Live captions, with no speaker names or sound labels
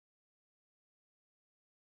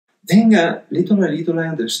Then little by little I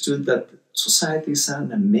understood that society is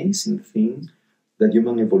an amazing thing that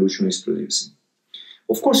human evolution is producing.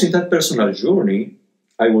 Of course, in that personal journey,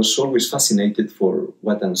 I was always fascinated for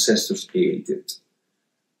what ancestors created.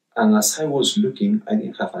 And as I was looking, I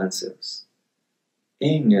didn't have answers.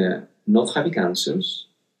 And not having answers,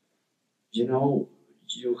 you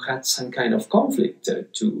had some kind of conflict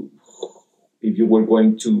if you were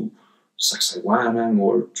going to Sacsayhuaman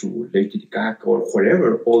or to Lake Titicaca or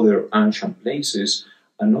wherever other ancient places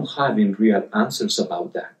and not having real answers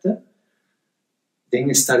about that. Then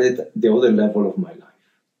it started the other level of my life,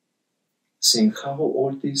 saying how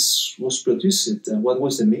all this was produced and what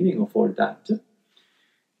was the meaning of all that.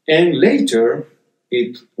 And later,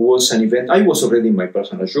 it was an event. I was already in my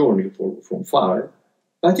personal journey from far,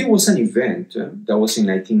 but it was an event that was in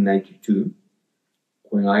 1992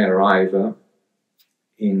 when I arrived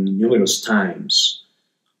in numerous times.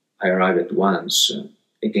 I arrived at once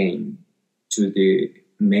again to the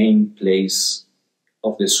main place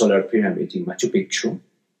of the solar pyramid in Machu Picchu.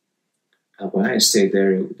 And when I stayed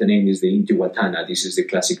there, the name is the Intihuatana. This is the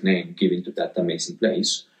classic name given to that amazing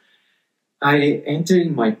place. I entered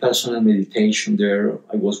in my personal meditation there.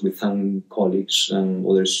 I was with some colleagues and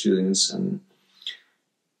other students. And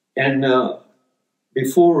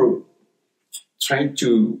before trying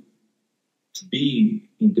to be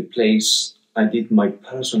in the place, I did my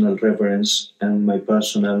personal reverence and my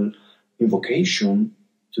personal invocation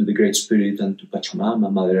to the Great Spirit and to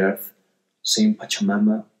Pachamama, Mother Earth, saying,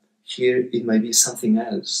 Pachamama, here it might be something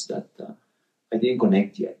else that I didn't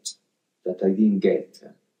connect yet, that I didn't get.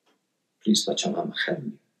 Please, Pachamama, help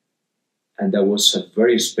me. And that was a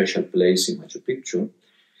very special place in Machu Picchu.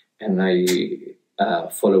 And I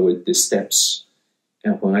followed the steps.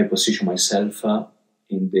 And when I positioned myself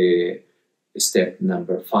in the step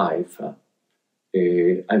number 5,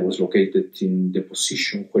 I was located in the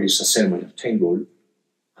position where is a ceremonial table.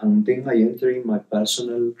 And then I entered in my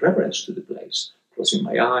personal reverence to the place, closing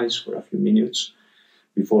my eyes for a few minutes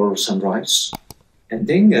before sunrise. And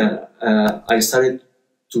then I started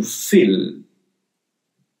to feel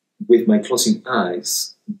with my closing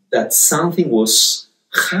eyes that something was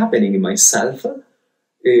happening in myself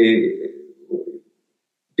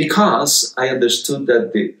because I understood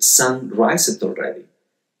that the sun rised already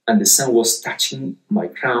and the sun was touching my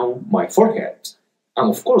crown, my forehead. And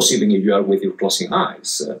of course, even if you are with your closing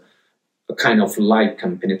eyes, a kind of light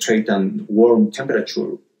can penetrate and warm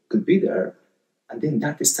temperature could be there. And then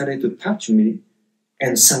that started to touch me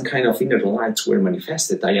and some kind of inner lights were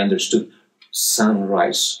manifested. I understood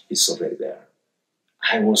sunrise is already there.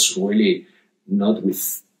 I was really not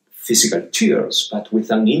with physical tears, but with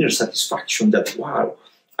an inner satisfaction that, wow,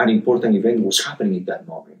 an important event was happening in that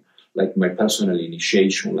moment. Like my personal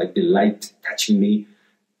initiation, like the light touching me.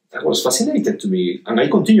 That was fascinating to me. And I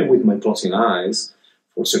continued with my closing eyes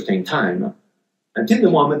for a certain time until the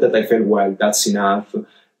moment that I felt, well, that's enough.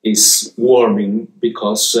 It's warming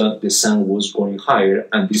because the sun was going higher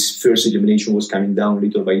and this first illumination was coming down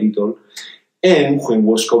little by little. And when it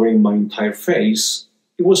was covering my entire face,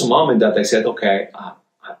 it was a moment that I said, okay,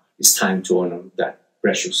 it's time to honor that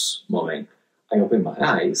precious moment. I opened my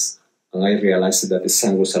eyes and I realized that the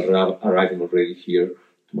sun was arriving already here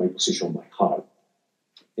to my position of my heart.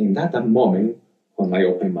 In that moment, when I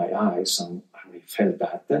opened my eyes and I felt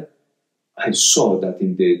that, I saw that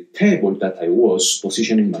in the table that I was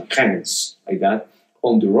positioning my hands like that,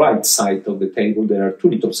 on the right side of the table, there are 2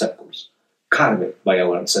 little circles carved by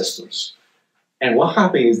our ancestors. And what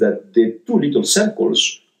happened is that the 2 little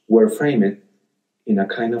circles were framed in a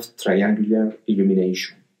kind of triangular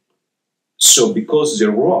illumination. So because the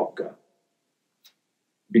rock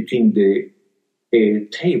between the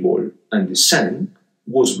table and the sun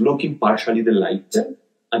was blocking partially the light,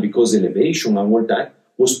 and because the elevation and all that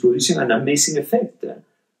was producing an amazing effect,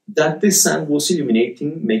 that the sun was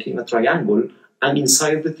illuminating, making a triangle, and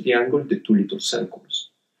inside the triangle, the 2 little circles.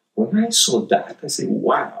 When I saw that, I said,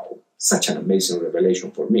 wow, such an amazing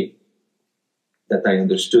revelation for me, that I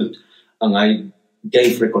understood, and I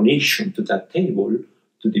gave recognition to that table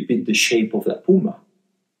to depict the shape of the puma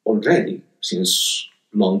already, since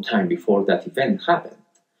long time before that event happened.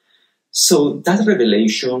 So that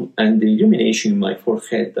revelation and the illumination in my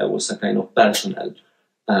forehead, that was a kind of personal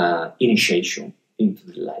initiation into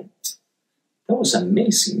the light. That was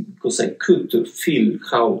amazing because I could feel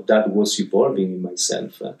how that was evolving in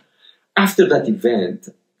myself. After that event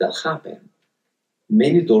that happened,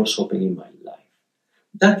 many doors opened in my life.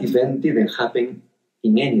 That event didn't happen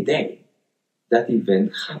in any day. That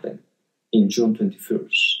event happened in June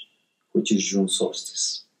 21st, which is June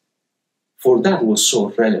solstice. For that was so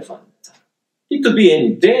relevant. It could be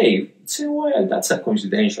any day, say, well, that's a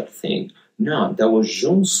coincidental thing. No, that was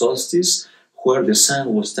June solstice, where the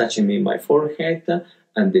sun was touching me in my forehead,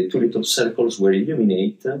 and the two little circles were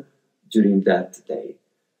illuminated during that day.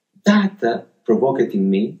 That provoked in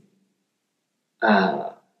me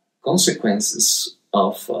consequences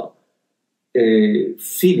of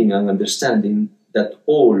feeling and understanding that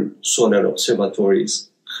all solar observatories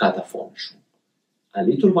had a function. And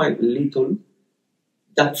little by little,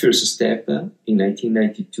 that first step in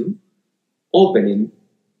 1992, opening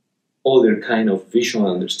other kind of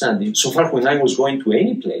visual understanding. So far, when I was going to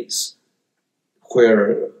any place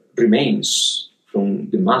where remains from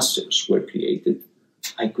the masters were created,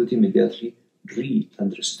 I could immediately read,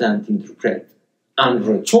 understand, interpret, and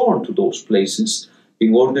return to those places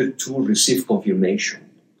in order to receive confirmation.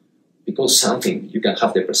 Because something, you can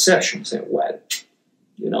have the perception, say, well,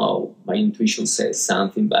 my intuition says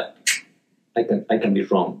something, but I can be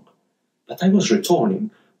wrong. But I was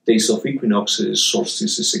returning days of equinoxes,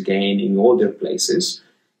 solstices again in other places,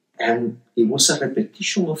 and it was a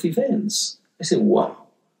repetition of events. I said, wow.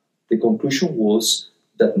 The conclusion was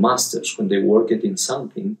that masters, when they worked in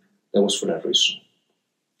something, that was for a reason.